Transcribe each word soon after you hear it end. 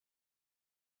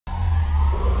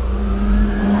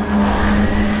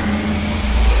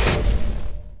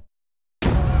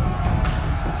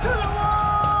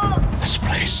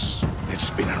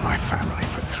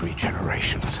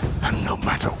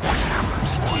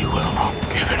We will not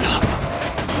give it up.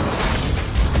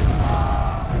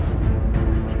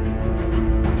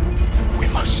 We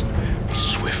must be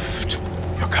swift.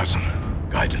 Your cousin,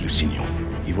 Guy de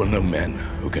Lusignan. He will know men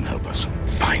who can help us.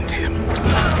 Find him.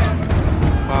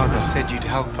 Father said you'd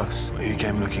help us. Well, you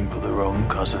came looking for the wrong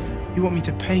cousin. You want me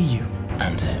to pay you?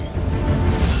 And him.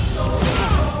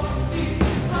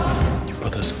 Your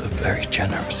brother's a very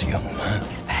generous young man.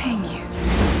 He's paying you.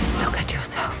 Look at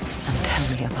yourself and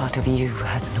tell me a part of you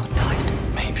has not died.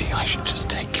 Maybe I should just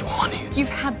take your honey. You've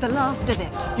had the last of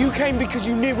it. You came because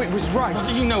you knew it was right. What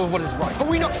do you know of what is right? Are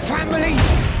we not family?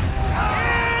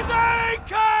 Here they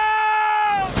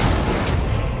come!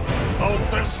 Hold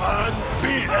this hand,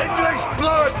 be English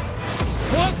blood!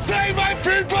 What say my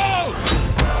people?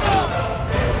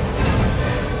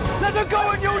 Let her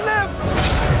go and you'll live!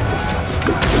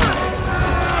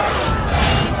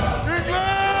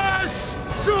 English!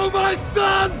 Show my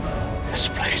son! This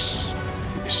place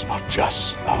is not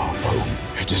just our home.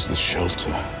 It is the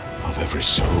shelter of every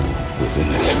soul within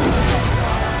it.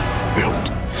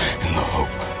 Built